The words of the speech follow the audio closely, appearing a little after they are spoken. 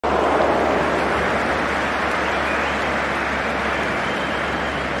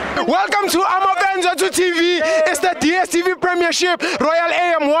Welcome to FANS Wethu TV. It's the DSTV Premiership, Royal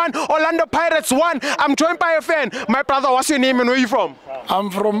AM 1, Orlando Pirates 1. I'm joined by a fan. My brother, what's your name and where are you from?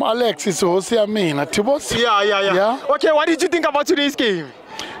 I'm from Alex. It's Hosiamina. Tibos? Yeah. Okay, what did you think about today's game?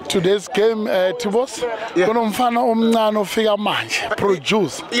 Today's game, Tibos, kunomfana omncane ofika manje,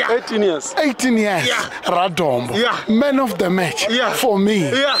 produce. 18 years. 18 years. Ratomo. Man of the match for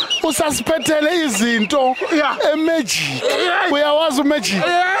me. Usaspethele izinto emeji. Uyawazi umeji.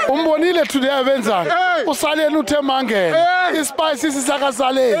 Umbonile today avenzani. Usaleni uthemangene. Ispice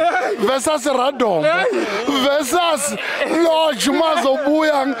sisakasale versus Ratomo versus Lodge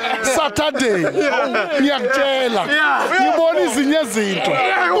mazobuya Saturday. Ngiyakutshela. Ngibona izinye izinto.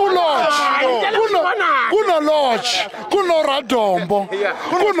 Kuno Lodge, kuno Ratomo,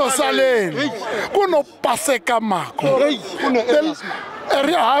 kuno Saleni, kuno Paseka Mako.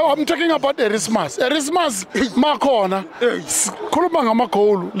 I'm talking about Erismas. Erismas Makona. Khuluma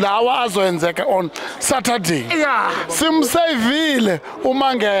ngamagoli lawa azoyenzeka on Saturday. Simsayivile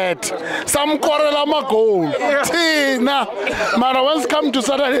uMangethe. Samkorela amagoli. Thina mara once come to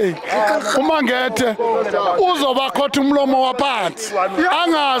Saturday uMangethe uzoba khotha umlomo waphansi.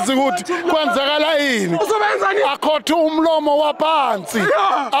 Angazi ukuthi kwenzakala yini. Akhotha umlomo waphansi.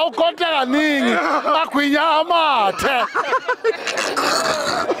 Awukhotha kaningi agwinya amathe.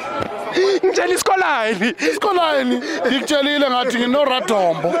 Ngitshela isikolani ngikutshelile ngathi ngino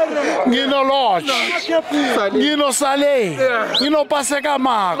Ratomo, ngino Lodge, ngino Saleni, ngino Paseka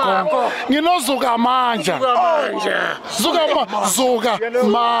Mako, ngino Zuka Manja.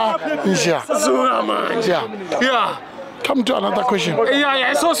 Come to another question. So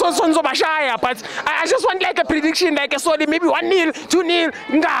Bashaya, but I just want like a prediction, like a solid, maybe 1-0, 2-0,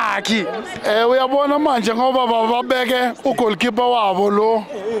 ngaki. Uyabona manje ngoba babeke ugoalkeeper wabo lo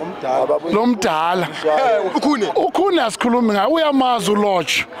mdala. Ukhune asikhulumi ngaye uyamazi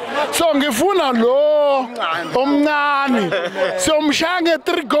uLodge. So ngifuna lo omncane. Siyomshaya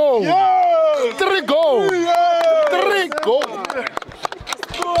nge-3 goal. 3 goal.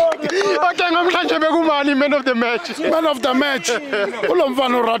 Okay, namhlanje bekumani man of the match. Man of the match.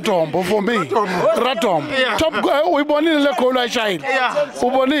 Ulomfana Ratomo for me. Ratomo. Top uyibonile le goal ayishayile.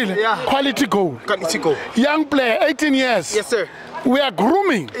 Ubonile? Quality goal. Young player, 18 years. Yes sir. We are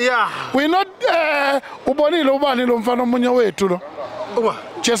grooming. We're not ubonile ubani lo mfana omunye wethu lo.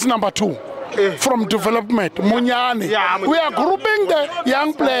 Just number 2. From development, Munyani. We are grouping the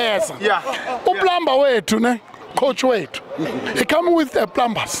young players. Uplamba wethu ne. Coach wait. He come with the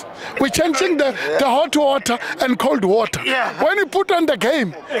plumbers. We're changing the hot water and cold water. When you put on the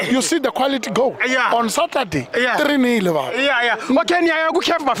game, you see the quality go. On Saturday, 3-0. Okay,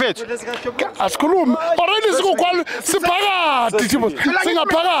 ngiyakukhefa bafethu. Asikhulumi. Already siphakathi.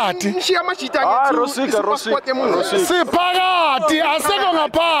 Singaphakathi. Siphakathi aseko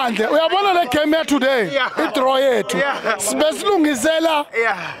ngaphandle. Uyabona le game here today. I-draw yethu. Besilungisela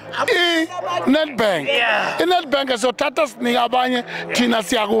i-Nedbank. I-Nedbank esothatha sinika abanye thina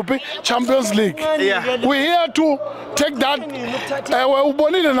siyakuphi Champions League. We're here to take that.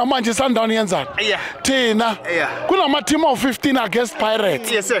 Ubonile namanje Sundown yenzani. Thina kunama team of 15 against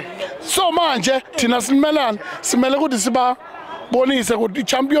Pirates. Yes sir. So manje thina simele ukuthi siba bonise ukuthi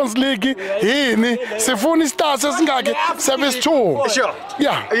Champions League yini sifuna istars esingaki service 2. Sure.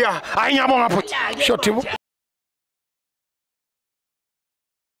 Yeah. Hayi ngiyabonga futhi. Sure Thibo.